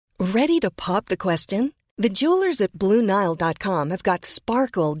Ready to pop the question? The jewelers at BlueNile.com have got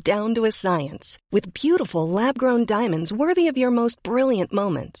sparkle down to a science with beautiful lab-grown diamonds worthy of your most brilliant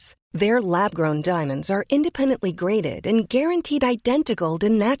moments. Their lab-grown diamonds are independently graded and guaranteed identical to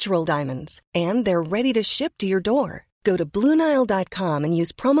natural diamonds, and they're ready to ship to your door. Go to BlueNile.com and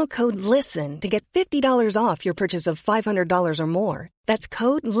use promo code LISTEN to get $50 off your purchase of $500 or more. That's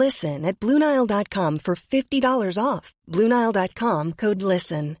code LISTEN at BlueNile.com for $50 off. BlueNile.com, code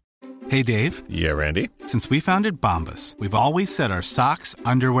LISTEN. Hey, Dave. Yeah, Randy. Since we founded Bombas, we've always said our socks,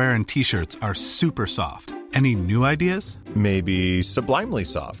 underwear, and T-shirts are super soft. Any new ideas? Maybe sublimely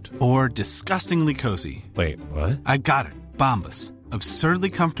soft. Or disgustingly cozy. Wait, what? I got it. Bombas.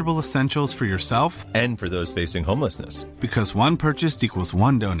 Absurdly comfortable essentials for yourself and for those facing homelessness. Because one purchased equals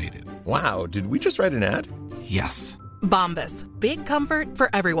one donated. Wow, did we just write an ad? Yes. Bombas. Big comfort for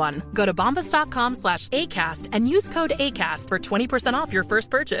everyone. Go to bombas.com/ACAST and use code ACAST for 20% off your first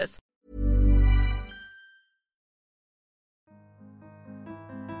purchase.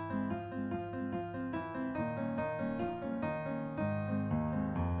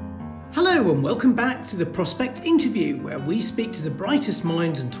 Hello and welcome back to the Prospect Interview, where we speak to the brightest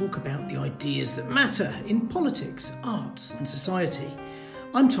minds and talk about the ideas that matter in politics, arts and society.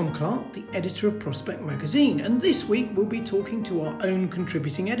 I'm Tom Clark, the editor of Prospect magazine, and this week we'll be talking to our own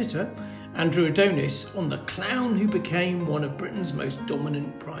contributing editor, Andrew Adonis, on the clown who became one of Britain's most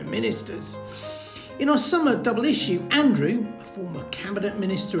dominant prime ministers. In our summer double issue, Andrew, a former cabinet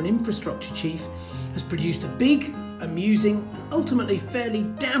minister and infrastructure chief, has produced a big, amusing and ultimately fairly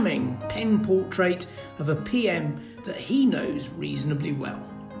damning pen portrait of a PM that he knows reasonably well.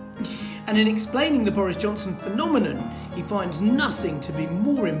 And in explaining the Boris Johnson phenomenon, he finds nothing to be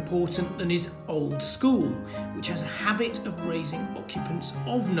more important than his old school, which has a habit of raising occupants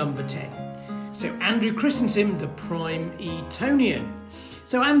of number 10. So Andrew christens him the Prime Etonian.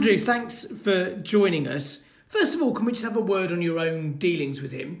 So Andrew, thanks for joining us. First of all, can we just have a word on your own dealings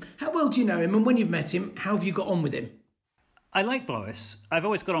with him? How well do you know him, and when you've met him, how have you got on with him? I like Boris. I've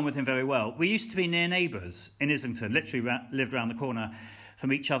always got on with him very well. We used to be near neighbours in Islington, literally lived around the corner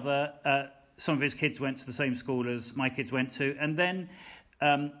from each other. Some of his kids went to the same school as my kids went to. And then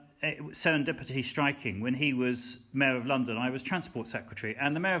serendipity striking, when he was Mayor of London, I was Transport Secretary.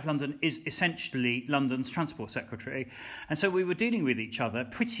 And the Mayor of London is essentially London's Transport Secretary. And so we were dealing with each other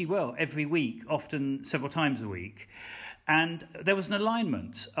pretty well every week, often several times a week. And there was an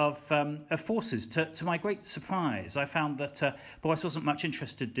alignment of forces. To my great surprise, I found that Boris wasn't much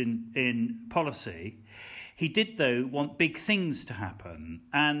interested in policy. He did, though, want big things to happen.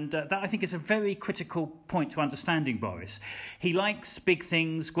 And that, I think, is a very critical point to understanding Boris. He likes big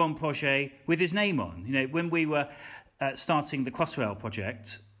things, grand projets, with his name on. You know, when we were starting the Crossrail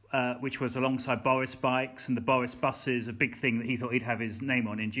project, which was alongside Boris bikes and the Boris buses, a big thing that he thought he'd have his name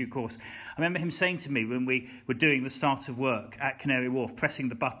on in due course. I remember him saying to me when we were doing the start of work at Canary Wharf, pressing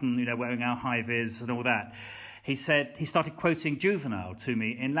the button, you know, wearing our high-vis and all that, he said, he started quoting Juvenal to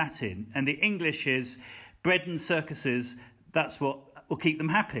me in Latin, and the English is, bread and circuses, that's what will keep them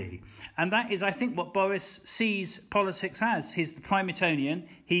happy. And that is, I think, what Boris sees politics as. He's the Prime Etonian.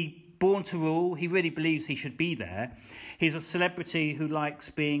 He born to rule. He really believes he should be there. He's a celebrity who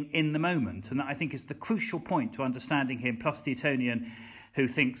likes being in the moment. And that, I think, is the crucial point to understanding him, plus the Etonian who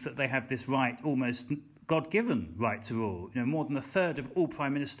thinks that they have this right, almost God-given right to rule. You know, more than a third of all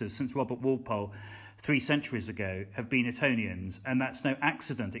prime ministers since Robert Walpole 3 centuries ago have been Etonians, and that's no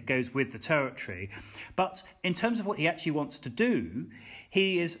accident. It goes with the territory. But in terms of what he actually wants to do,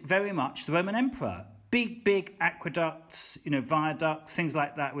 he is very much the Roman emperor. Big aqueducts, you know, viaducts, things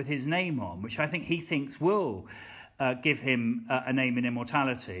like that with his name on, which I think he thinks will give him a name in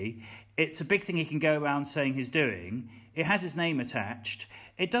immortality. It's a big thing he can go around saying he's doing. It has his name attached.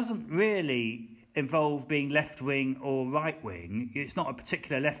 It doesn't really involve being left-wing or right-wing. It's not a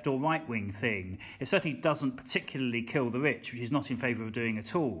particular left or right-wing thing. It certainly doesn't particularly kill the rich, which he's not in favour of doing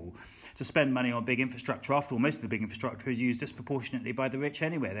at all, to spend money on big infrastructure. After all, most of the big infrastructure is used disproportionately by the rich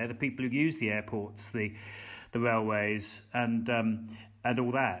anyway. They're the people who use the airports, the railways, and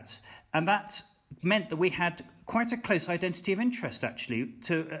all that. And that meant that we had quite a close identity of interest, actually,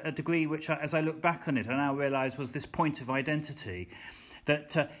 to a degree which, as I look back on it, I now realise was this point of identity,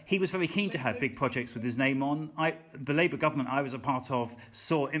 that he was very keen to have big projects with his name on. The Labour government I was a part of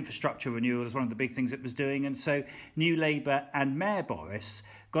saw infrastructure renewal as one of the big things it was doing, and so New Labour and Mayor Boris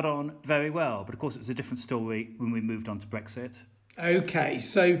got on very well. But of course it was a different story when we moved on to Brexit. Okay,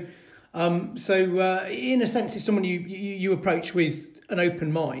 so in a sense it's someone you approach with an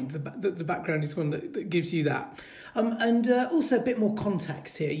open mind. The background is one that gives you that. And also a bit more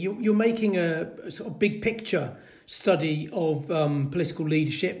context here. You're making a sort of big picture study of political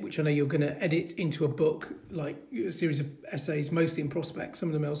leadership, which I know you're going to edit into a book, like a series of essays, mostly in Prospect, some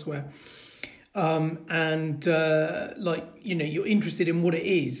of them elsewhere. You're interested in what it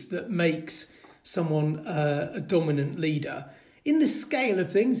is that makes someone a dominant leader. In the scale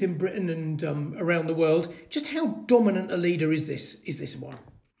of things in Britain and around the world, just how dominant a leader is this one?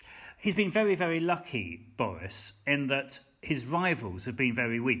 He's been very, very lucky, Boris, in that his rivals have been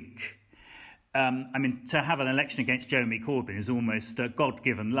very weak. To have an election against Jeremy Corbyn is almost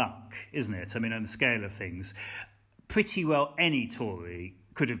God-given luck, isn't it? On the scale of things. Pretty well any Tory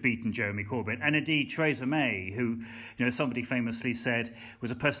could have beaten Jeremy Corbyn. And indeed, Theresa May, who, somebody famously said was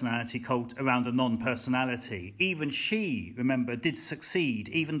a personality cult around a non-personality. Even she, remember, did succeed.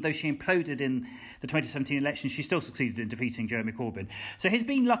 Even though she imploded in the 2017 election, she still succeeded in defeating Jeremy Corbyn. So he's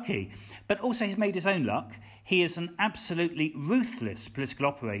been lucky, but also he's made his own luck. He is an absolutely ruthless political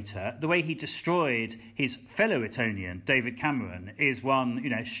operator. The way he destroyed his fellow Etonian, David Cameron, is one,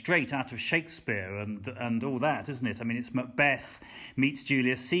 straight out of Shakespeare and all that, isn't it? It's Macbeth meets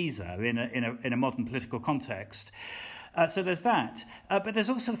Julius Caesar in a modern political context. So there's that. But there's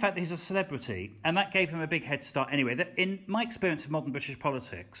also the fact that he's a celebrity, and that gave him a big head start anyway. In my experience of modern British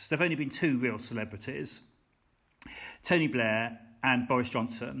politics, there have only been two real celebrities, Tony Blair and Boris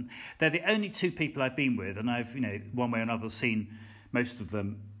Johnson. They're the only two people I've been with, and I've, one way or another seen most of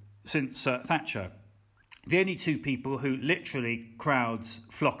them since Thatcher. The only two people who literally crowds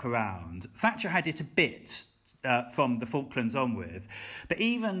flock around. Thatcher had it a bit from the Falklands onward, but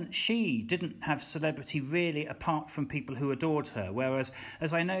even she didn't have celebrity really apart from people who adored her, whereas,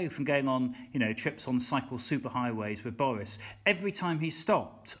 as I know from going on, trips on cycle superhighways with Boris, every time he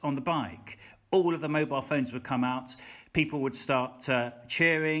stopped on the bike, all of the mobile phones would come out, people would start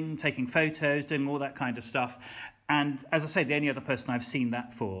cheering, taking photos, doing all that kind of stuff. And as I say, the only other person I've seen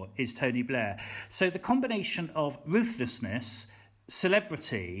that for is Tony Blair. So the combination of ruthlessness,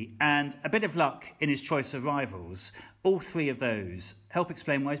 celebrity, and a bit of luck in his choice of rivals, all three of those help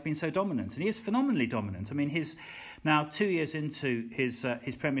explain why he's been so dominant. And he is phenomenally dominant. He's now 2 years into his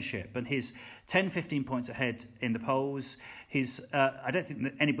premiership, and he's 10, 15 points ahead in the polls. I don't think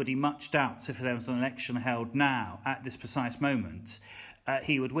that anybody much doubts if there was an election held now at this precise moment,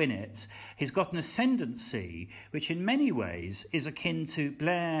 he would win it. He's got an ascendancy which in many ways is akin to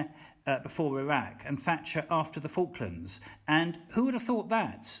Blair before Iraq and Thatcher after the Falklands. And who would have thought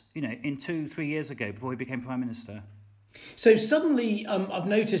that, in 2-3 years ago before he became Prime Minister? So suddenly, I've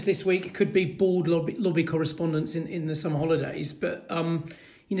noticed this week it could be board lobby correspondence in the summer holidays, but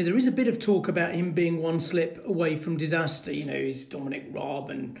there is a bit of talk about him being one slip away from disaster. Is Dominic Raab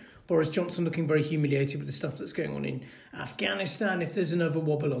and Boris Johnson looking very humiliated with the stuff that's going on in Afghanistan? If there's another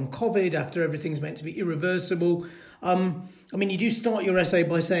wobble on COVID after everything's meant to be irreversible. You do start your essay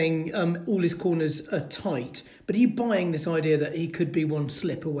by saying all his corners are tight, but are you buying this idea that he could be one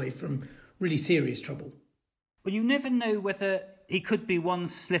slip away from really serious trouble? Well, you never know whether he could be one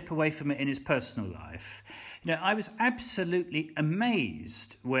slip away from it in his personal life. I was absolutely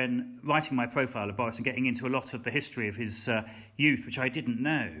amazed when writing my profile of Boris and getting into a lot of the history of his youth, which I didn't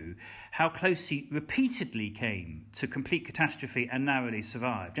know, how close he repeatedly came to complete catastrophe and narrowly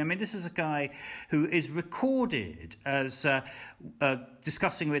survived. This is a guy who is recorded as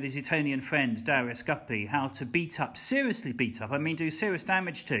discussing with his Etonian friend Darius Guppy how to seriously beat up, do serious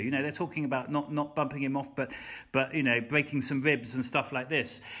damage to. They're talking about not bumping him off, but breaking some ribs and stuff like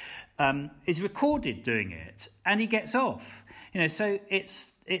this. Is recorded doing it, and he gets off. So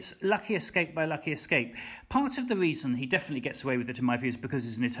it's lucky escape by lucky escape. Part of the reason he definitely gets away with it, in my view, is because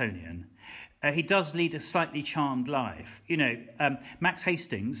he's an Etonian. He does lead a slightly charmed life. Sir Max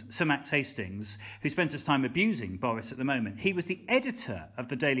Hastings, who spends his time abusing Boris at the moment, he was the editor of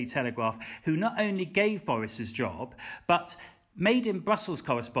the Daily Telegraph, who not only gave Boris his job, but made him Brussels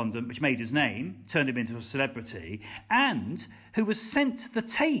correspondent, which made his name, turned him into a celebrity, and who was sent the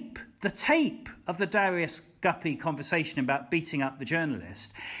tape of the Darius Guppy conversation about beating up the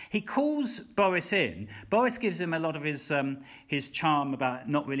journalist. He calls Boris in. Boris gives him a lot of his charm about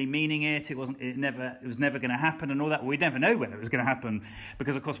not really meaning it. It was never going to happen and all that. Well, we'd never know whether it was going to happen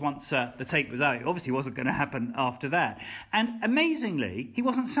because, of course, once the tape was out, it obviously wasn't going to happen after that. And amazingly, he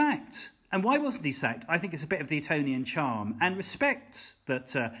wasn't sacked. And why wasn't he sacked? I think it's a bit of the Etonian charm and respect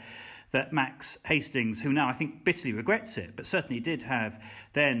that Max Hastings, who now I think bitterly regrets it, but certainly did have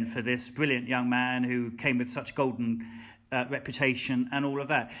then for this brilliant young man who came with such golden reputation and all of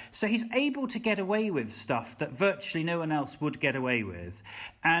that. So he's able to get away with stuff that virtually no one else would get away with.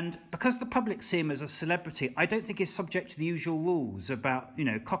 And because the public see him as a celebrity, I don't think he's subject to the usual rules about,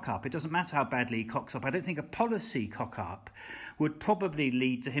 cock-up. It doesn't matter how badly he cocks up. I don't think a policy cock-up would probably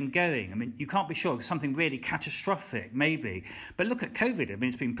lead to him going. I mean, you can't be sure. Something really catastrophic, maybe. But look at COVID. I mean,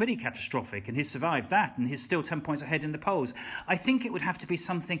 it's been pretty catastrophic, and he's survived that, and he's still 10 points ahead in the polls. I think it would have to be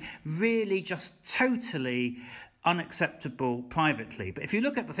something really just totally unacceptable privately. But if you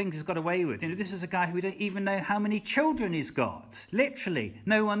look at the things he's got away with, this is a guy who we don't even know how many children he's got. Literally,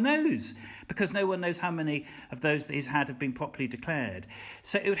 no one knows, because no one knows how many of those that he's had have been properly declared.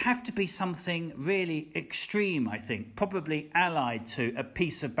 So it would have to be something really extreme, I think, probably allied to a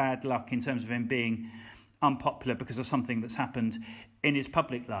piece of bad luck in terms of him being unpopular because of something that's happened in his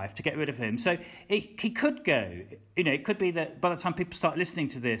public life to get rid of him. So he could go. It could be that by the time people start listening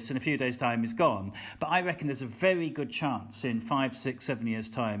to this in a few days' time, he's gone. But I reckon there's a very good chance in 5, 6, 7 years'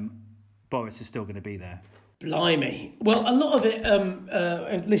 time, Boris is still going to be there. Blimey. Well, a lot of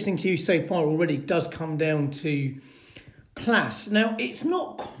it, listening to you so far already, does come down to class. Now, it's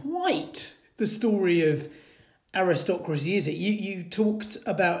not quite the story of aristocracy, is it? You talked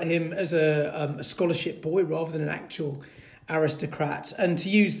about him as a scholarship boy rather than an actual aristocrat, and to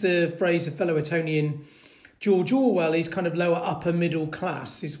use the phrase of fellow Etonian George Orwell, he's kind of lower upper middle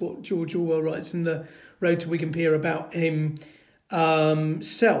class, is what George Orwell writes in The Road to Wigan-Pier about himself.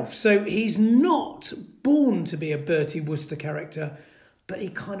 So he's not born to be a Bertie Wooster character, but he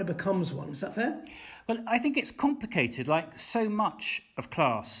kind of becomes one. Is that fair? Well, I think it's complicated, like so much of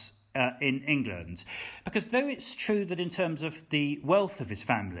class in England, because though it's true that in terms of the wealth of his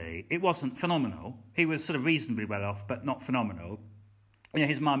family, it wasn't phenomenal. He was sort of reasonably well off, but not phenomenal.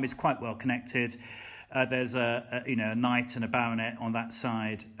 His mum is quite well connected. There's a knight and a baronet on that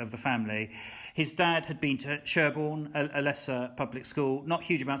side of the family. His dad had been to Sherborne, a lesser public school, not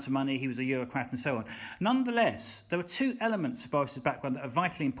huge amounts of money. He was a bureaucrat and so on. Nonetheless, there were two elements of Boris's background that are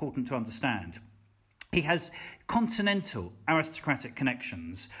vitally important to understand. He has continental aristocratic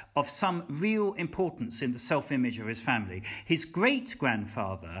connections of some real importance in the self-image of his family. His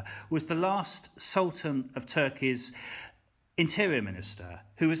great-grandfather was the last Sultan of Turkey's interior minister,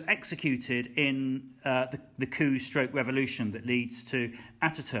 who was executed in the coup/revolution that leads to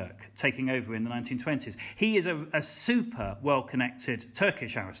Ataturk taking over in the 1920s. He is a super well-connected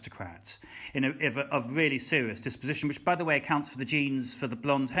Turkish aristocrat of really serious disposition, which, by the way, accounts for the genes for the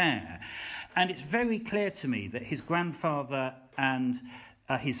blonde hair. And it's very clear to me that his grandfather and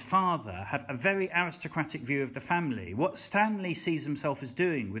his father have a very aristocratic view of the family. What Stanley sees himself as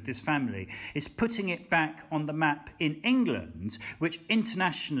doing with this family is putting it back on the map in England, which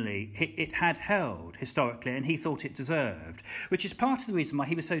internationally it had held historically and he thought it deserved, which is part of the reason why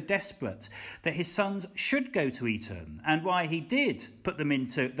he was so desperate that his sons should go to Eton, and why he did put them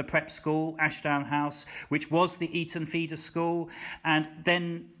into the prep school, Ashdown House, which was the Eton feeder school, and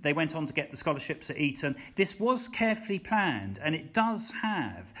then they went on to get the scholarships at Eton. This was carefully planned, and it does have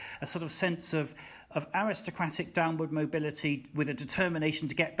a sort of sense of aristocratic downward mobility with a determination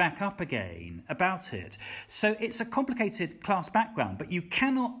to get back up again about it. So it's a complicated class background, but you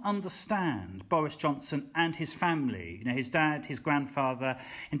cannot understand Boris Johnson and his family, his dad, his grandfather,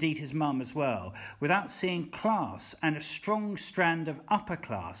 indeed his mum as well, without seeing class and a strong strand of upper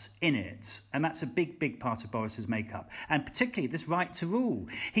class in it. And that's a big, big part of Boris's makeup, and particularly this right to rule.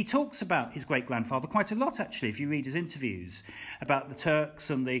 He talks about his great-grandfather quite a lot, actually, if you read his interviews, about the Turks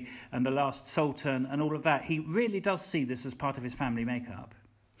and the last Sultan and all of that. He really does see this as part of his family makeup.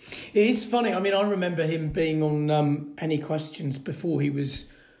 It is funny. I mean, I remember him being on Any Questions before he was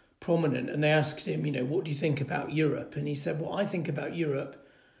prominent, and they asked him, what do you think about Europe? And he said, what I think about Europe,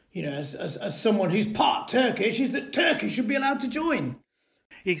 as someone who's part Turkish, is that Turkey should be allowed to join.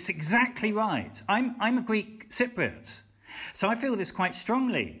 It's exactly right. I'm a Greek Cypriot. So I feel this quite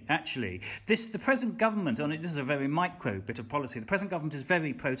strongly, actually. The present government, this is a very micro bit of policy, the present government is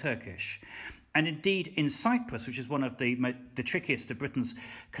very pro-Turkish. And indeed, in Cyprus, which is one of the trickiest of Britain's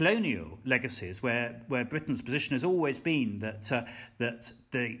colonial legacies, where Britain's position has always been that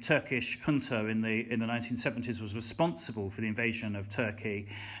the Turkish junta in the 1970s was responsible for the invasion of Turkey,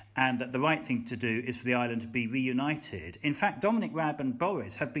 and that the right thing to do is for the island to be reunited. In fact, Dominic Raab and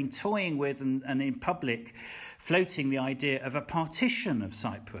Boris have been toying with and in public floating the idea of a partition of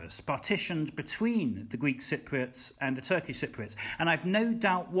Cyprus, partitioned between the Greek Cypriots and the Turkish Cypriots. And I've no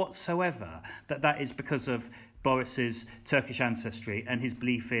doubt whatsoever that is because of Boris's Turkish ancestry and his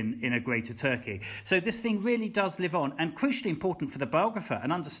belief in a greater Turkey. So this thing really does live on, and crucially important for the biographer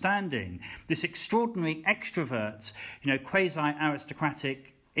and understanding this extraordinary extrovert,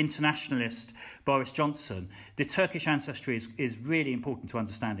 quasi-aristocratic internationalist Boris Johnson, the Turkish ancestry is really important to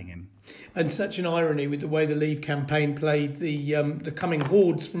understanding him. And such an irony with the way the Leave campaign played the coming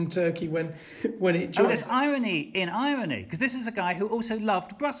hordes from Turkey when it joined. Oh, there's irony in irony, because this is a guy who also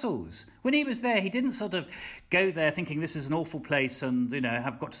loved Brussels. When he was there, he didn't sort of go there thinking this is an awful place and,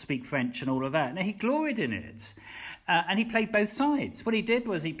 have got to speak French and all of that. No, he gloried in it. And he played both sides. What he did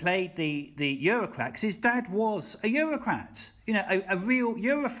was he played the Eurocrat, because his dad was a Eurocrat, a real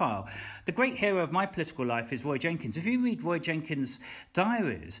Europhile. The great hero of my political life is Roy Jenkins. If you read Roy Jenkins'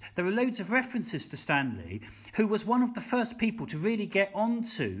 diaries, there are loads of references to Stanley, who was one of the first people to really get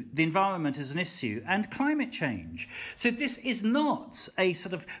onto the environment as an issue and climate change. So this is not a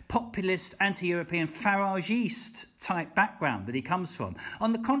sort of populist, anti-European, Farageist type background that he comes from.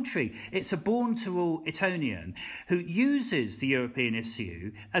 On the contrary, it's a born-to-rule Etonian who uses the European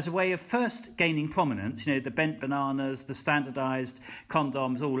issue as a way of first gaining prominence, the bent bananas, the standardised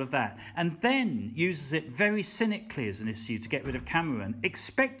condoms, all of that, and then uses it very cynically as an issue to get rid of Cameron,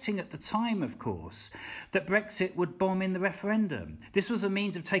 expecting at the time, of course, that Brexit would bomb in the referendum. This was a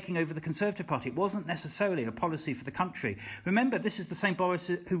means of taking over the Conservative Party. It wasn't necessarily a policy for the country. Remember, this is the same Boris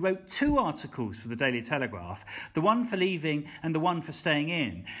who wrote 2 articles for the Daily Telegraph, the one for leaving and the one for staying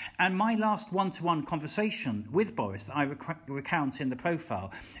in. And my last one-to-one conversation with Boris that I recount in the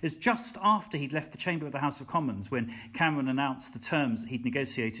profile is just after he'd left the chamber of the House of Commons, when Cameron announced the terms that he'd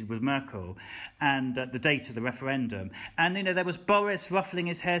negotiated with Merkel and the date of the referendum. And, there was Boris ruffling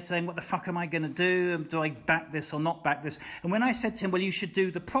his hair saying, what the fuck am I going to do? Do I back this or not back this? And when I said to him, well, you should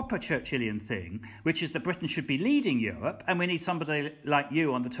do the proper Churchillian thing, which is that Britain should be leading Europe, and we need somebody like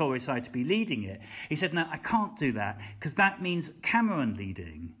you on the Tory side to be leading it, he said, no, I can't do that, because that means Cameron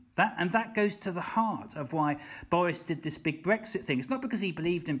leading. And that goes to the heart of why Boris did this big Brexit thing. It's not because he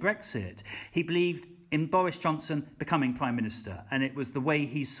believed in Brexit. He believed in Boris Johnson becoming Prime Minister, and it was the way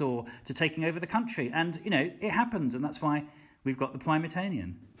he saw to taking over the country. And, it happened, and that's why we've got the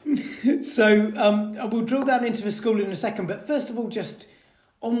Primetonian. So we'll drill down into the school in a second, but first of all, just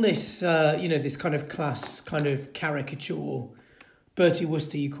on this, this kind of class, kind of caricature, Bertie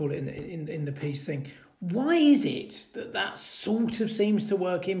Wooster, you call it in the piece thing. Why is it that sort of seems to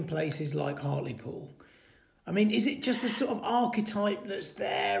work in places like Hartlepool? I mean, is it just a sort of archetype that's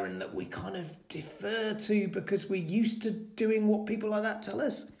there and that we kind of defer to because we're used to doing what people like that tell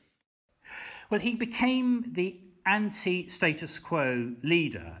us? Well, he became the anti-status quo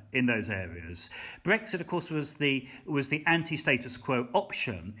leader in those areas. Brexit, of course, was the anti-status quo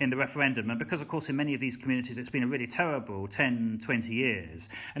option in the referendum, and because, of course, in many of these communities it's been a really terrible 10, 20 years.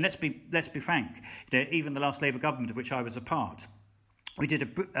 And let's be frank, even the last Labour government of which I was a part, we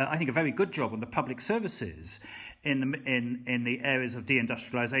did, I think, a very good job on the public services in the areas of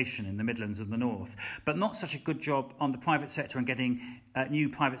deindustrialisation in the Midlands and the North, but not such a good job on the private sector and getting new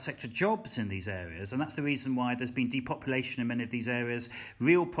private sector jobs in these areas. And that's the reason why there's been depopulation in many of these areas,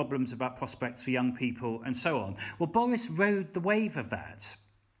 real problems about prospects for young people, and so on. Well, Boris rode the wave of that.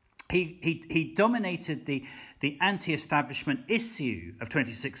 He dominated the anti-establishment issue of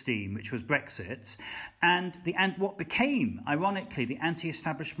 2016, which was Brexit, and what became, ironically, the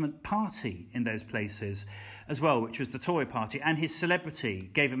anti-establishment party in those places as well, which was the Tory party. And his celebrity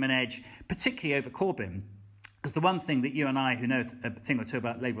gave him an edge, particularly over Corbyn, because the one thing that you and I, who know a thing or two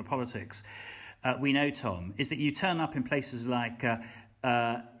about Labour politics, we know, Tom, is that you turn up in places like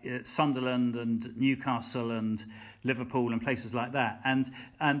Sunderland and Newcastle and Liverpool and places like that,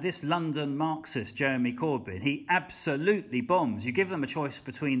 and this London Marxist Jeremy Corbyn, he absolutely bombs. You give them a choice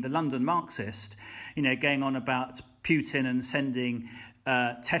between the London Marxist, going on about Putin and sending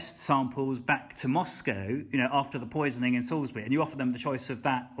test samples back to Moscow, after the poisoning in Salisbury, and you offer them the choice of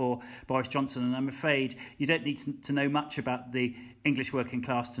that or Boris Johnson, and I'm afraid you don't need to know much about the English working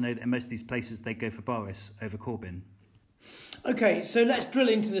class to know that in most of these places they go for Boris over Corbyn. Okay, so let's drill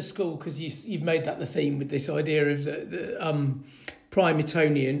into the school, because you've made that the theme with this idea of the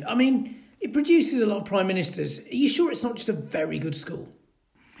Primetonian. I mean, it produces a lot of prime ministers. Are you sure it's not just a very good school?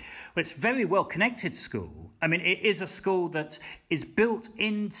 Well, it's a very well-connected school. I mean, it is a school that is baked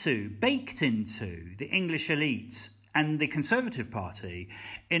into the English elite and the Conservative Party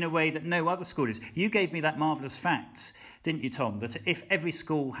in a way that no other school is. You gave me that marvellous fact, didn't you, Tom, that if every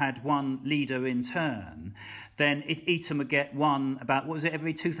school had one leader in turn, then Eton would get one about,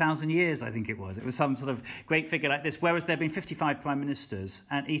 every 2,000 years, I think it was. It was some sort of great figure like this, whereas there have been 55 prime ministers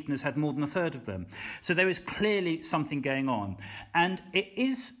and Eton has had more than a third of them. So there is clearly something going on. And it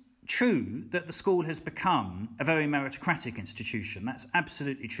is true that the school has become a very meritocratic institution. That's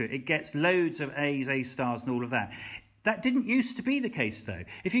absolutely true. It gets loads of A's, A stars and all of that. That didn't used to be the case, though.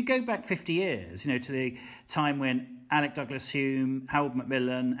 If you go back 50 years, to the time when Alec Douglas-Home, Harold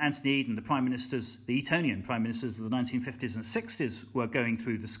Macmillan, Anthony Eden, the Etonian prime ministers of the 1950s and 60s were going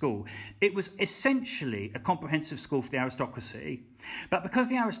through the school, it was essentially a comprehensive school for the aristocracy. But because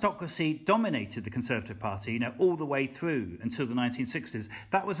the aristocracy dominated the Conservative Party, all the way through until the 1960s,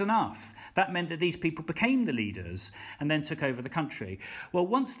 that was enough. That meant that these people became the leaders and then took over the country. Well,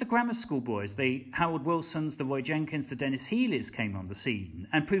 once the grammar school boys, the Howard Wilsons, the Roy Jenkins, the Dennis Healeys came on the scene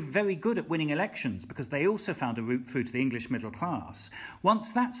and proved very good at winning elections because they also found a route through to the English middle class.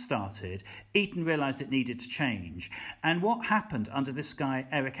 Once that started, Eton realised it needed to change. And what happened under this guy,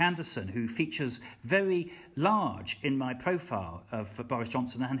 Eric Anderson, who features very large in my profile of Boris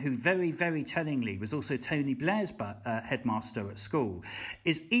Johnson and who very, very tellingly was also Tony Blair's headmaster at school,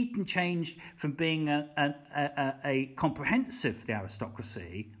 is Eton changed from being a comprehensive for the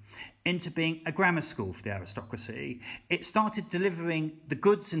aristocracy into being a grammar school for the aristocracy. It started delivering the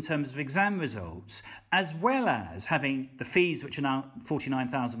goods in terms of exam results, as well as having the fees, which are now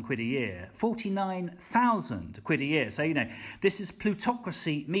 49,000 quid a year. 49,000 quid a year. So, this is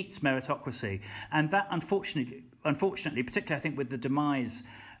plutocracy meets meritocracy. And that, unfortunately, particularly I think with the demise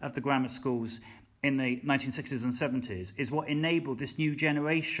of the grammar schools in the 1960s and 70s, is what enabled this new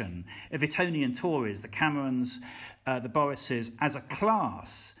generation of Etonian Tories, the Camerons, the Borises, as a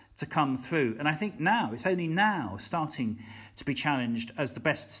class to come through. And I think it's only now starting to be challenged as the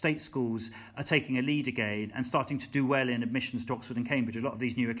best state schools are taking a lead again and starting to do well in admissions to Oxford and Cambridge. A lot of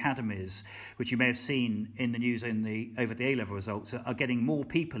these new academies, which you may have seen in the news over the A-level results, are getting more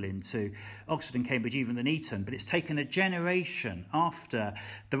people into Oxford and Cambridge even than Eton. But it's taken a generation after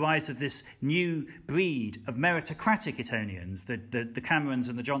the rise of this new breed of meritocratic Etonians, the Camerons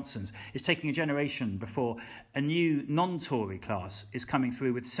and the Johnsons. It's taking a generation before a new non-Tory class is coming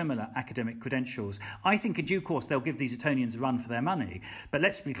through with similar academic credentials. I think in due course they'll give these Etonians a run for their money. But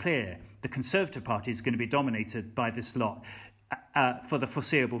let's be clear, the Conservative Party is going to be dominated by this lot for the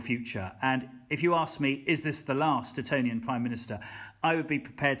foreseeable future. And if you ask me, is this the last Etonian Prime Minister, I would be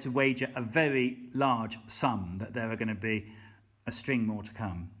prepared to wager a very large sum that there are going to be a string more to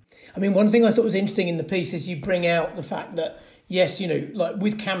come. I mean, one thing I thought was interesting in the piece is you bring out the fact that, yes, like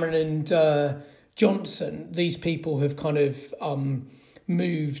with Cameron and Johnson, these people have kind of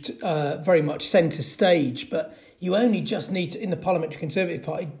moved very much centre stage, but you only just need to, in the Parliamentary Conservative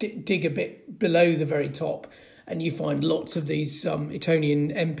Party, dig a bit below the very top, and you find lots of these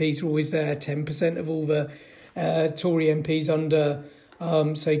Etonian MPs are always there, 10% of all the Tory MPs under,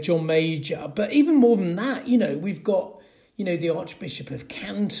 say, John Major. But even more than that, we've got, the Archbishop of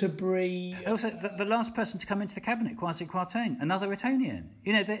Canterbury. Also, the last person to come into the cabinet, Kwasi Kwarteng, another Etonian.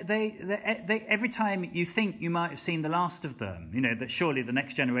 They every time you think you might have seen the last of them, that surely the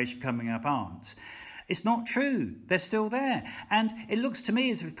next generation coming up aren't. It's not true. They're still there. And it looks to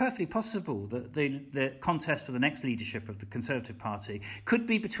me as if it's perfectly possible that the contest for the next leadership of the Conservative Party could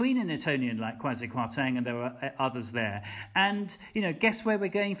be between an Etonian like Kwasi Kwarteng, and there are others there. And, guess where we're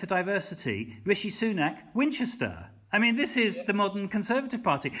going for diversity? Rishi Sunak, Winchester. I mean, this is the modern Conservative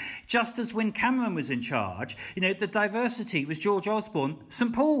Party. Just as when Cameron was in charge, the diversity was George Osborne,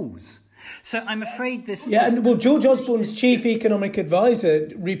 St Paul's. So I'm afraid this... Yeah, and George Osborne's chief economic advisor,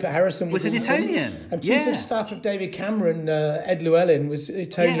 Rupert Harrison, was an Etonian. And chief of staff of David Cameron, Ed Llewellyn, was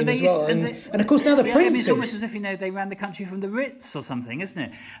Etonian as well. And of course now the princes... it's almost as if, they ran the country from the Ritz or something, isn't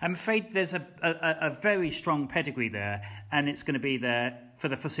it? I'm afraid there's a very strong pedigree there, and it's going to be there for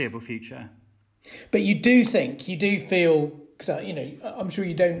the foreseeable future. But you do feel, because I'm sure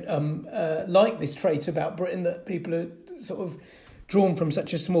you don't like this trait about Britain, that people are sort of drawn from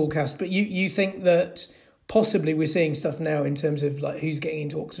such a small cast, but you think that possibly we're seeing stuff now in terms of like who's getting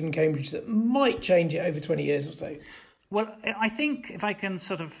into Oxford and Cambridge that might change it over 20 years or so? Well, I think if I can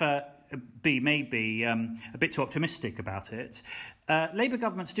sort of be maybe a bit too optimistic about it, Labour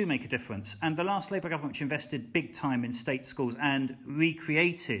governments do make a difference. And the last Labour government, which invested big time in state schools and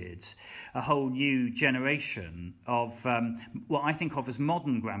recreated a whole new generation of what I think of as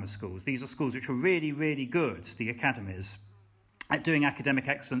modern grammar schools. These are schools which are really, really good, the academies, at doing academic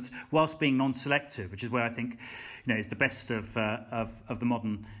excellence whilst being non-selective, which is where I think is the best of the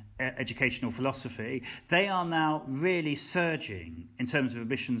modern educational philosophy. They are now really surging in terms of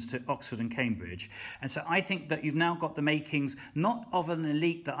admissions to Oxford and Cambridge. And so I think that you've now got the makings not of an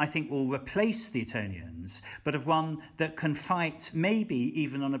elite that I think will replace the Etonians, but of one that can fight maybe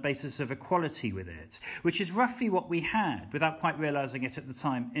even on a basis of equality with it, which is roughly what we had, without quite realising it at the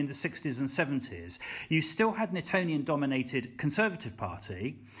time, in the 60s and 70s. You still had an Etonian-dominated Conservative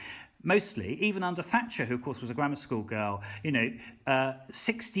Party, mostly, even under Thatcher, who of course was a grammar school girl,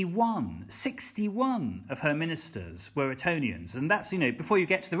 61 of her ministers were Etonians. And that's, before you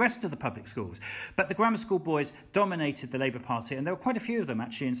get to the rest of the public schools. But the grammar school boys dominated the Labour Party, and there were quite a few of them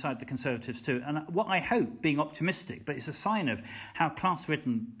actually inside the Conservatives too. And what I hope, being optimistic, but it's a sign of how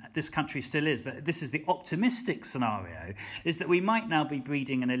class-ridden this country still is, that this is the optimistic scenario, is that we might now be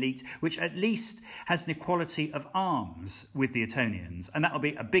breeding an elite which at least has an equality of arms with the Etonians, and that will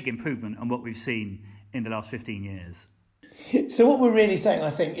be a big improvement on what we've seen in the last 15 years. So what we're really saying, I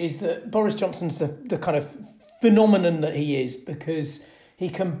think, is that Boris Johnson's the kind of phenomenon that he is, because he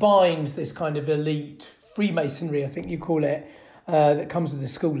combines this kind of elite Freemasonry, I think you call it, that comes with the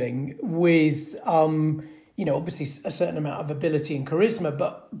schooling, with obviously a certain amount of ability and charisma,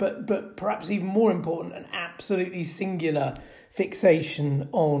 but perhaps even more important, an absolutely singular fixation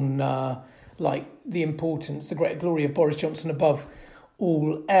on the importance, the great glory of Boris Johnson above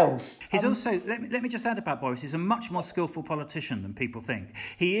all else. He's also, let me just add about Boris, he's a much more skillful politician than people think.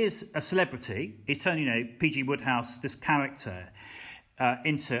 He is a celebrity. He's turned, P.G. Wodehouse, this character,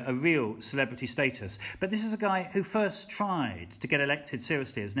 into a real celebrity status. But this is a guy who first tried to get elected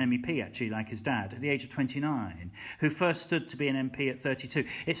seriously as an MEP, actually, like his dad, at the age of 29, who first stood to be an MP at 32.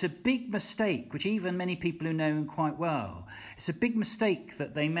 It's a big mistake, which even many people who know him quite well, it's a big mistake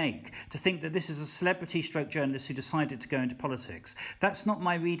that they make to think that this is a celebrity stroke journalist who decided to go into politics. That's not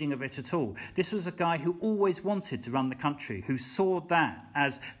my reading of it at all. This was a guy who always wanted to run the country, who saw that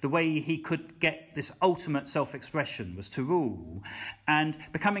as the way he could get this ultimate self-expression was to rule. And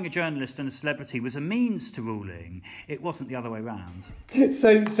becoming a journalist and a celebrity was a means to ruling. It wasn't the other way around.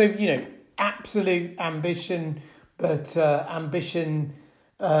 So absolute ambition, but ambition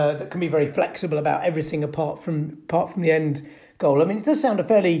that can be very flexible about everything apart from the end goal. I mean, it does sound a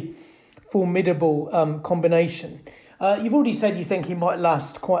fairly formidable combination. You've already said you think he might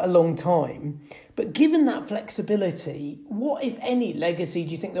last quite a long time. But given that flexibility, what, if any, legacy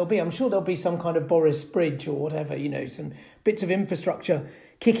do you think there'll be? I'm sure there'll be some kind of Boris Bridge or whatever, some bits of infrastructure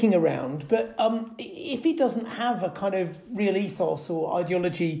kicking around. But if he doesn't have a kind of real ethos or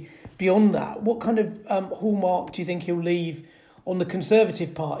ideology beyond that, what kind of hallmark do you think he'll leave on the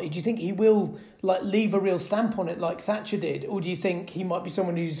Conservative Party? Do you think he will leave a real stamp on it like Thatcher did? Or do you think he might be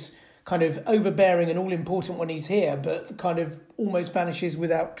someone who's kind of overbearing and all important when he's here, but kind of almost vanishes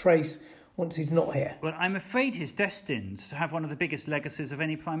without trace once he's not here? Well, I'm afraid he's destined to have one of the biggest legacies of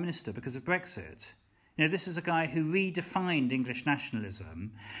any Prime Minister because of Brexit. This is a guy who redefined English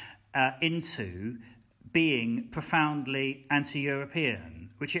nationalism into being profoundly anti-European,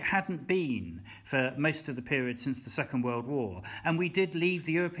 which it hadn't been for most of the period since the Second World War. And we did leave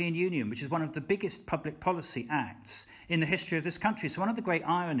the European Union, which is one of the biggest public policy acts in the history of this country. So one of the great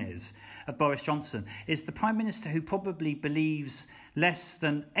ironies of Boris Johnson is the Prime Minister who probably believes less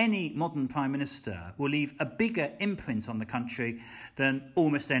than any modern Prime Minister will leave a bigger imprint on the country than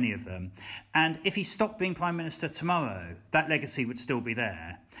almost any of them. And if he stopped being Prime Minister tomorrow, that legacy would still be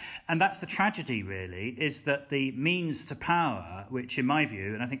there. And that's the tragedy, really, is that the means to power, which in my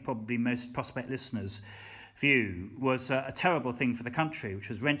view, and I think probably most Prospect listeners' view, was a terrible thing for the country, which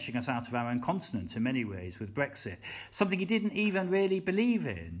was wrenching us out of our own continent in many ways with Brexit. Something he didn't even really believe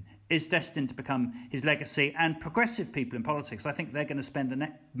in is destined to become his legacy. And progressive people in politics, I think they're going to spend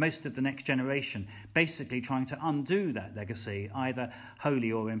most of the next generation basically trying to undo that legacy, either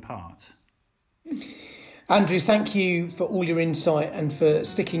wholly or in part. Andrew, thank you for all your insight and for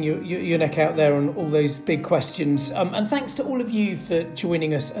sticking your neck out there on all those big questions. And thanks to all of you for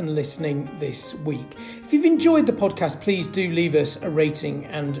joining us and listening this week. If you've enjoyed the podcast, please do leave us a rating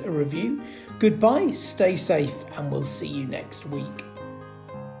and a review. Goodbye, stay safe, and we'll see you next week.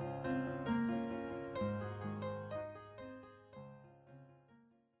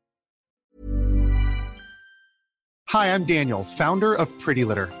 Hi, I'm Daniel, founder of Pretty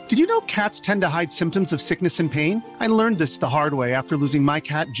Litter. Did you know cats tend to hide symptoms of sickness and pain? I learned this the hard way after losing my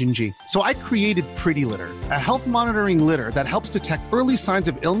cat, Gingy. So I created Pretty Litter, a health monitoring litter that helps detect early signs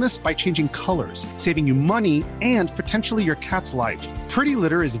of illness by changing colors, saving you money and potentially your cat's life. Pretty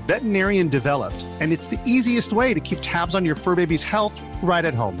Litter is veterinarian developed, and it's the easiest way to keep tabs on your fur baby's health right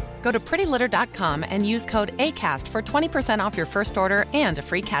at home. Go to prettylitter.com and use code ACAST for 20% off your first order and a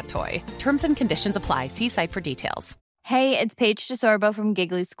free cat toy. Terms and conditions apply. See site for details. Hey, it's Paige DeSorbo from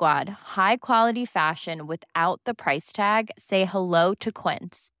Giggly Squad. High quality fashion without the price tag. Say hello to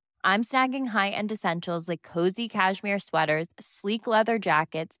Quince. I'm snagging high-end essentials like cozy cashmere sweaters, sleek leather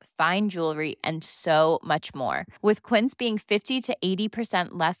jackets, fine jewelry, and so much more. With Quince being 50 to 80%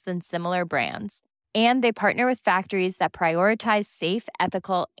 less than similar brands. And they partner with factories that prioritize safe,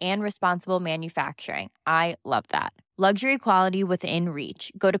 ethical, and responsible manufacturing. I love that. Luxury quality within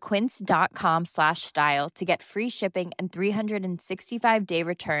reach. Go to quince.com/style to get free shipping and 365-day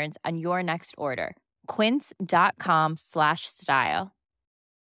returns on your next order. Quince.com/style.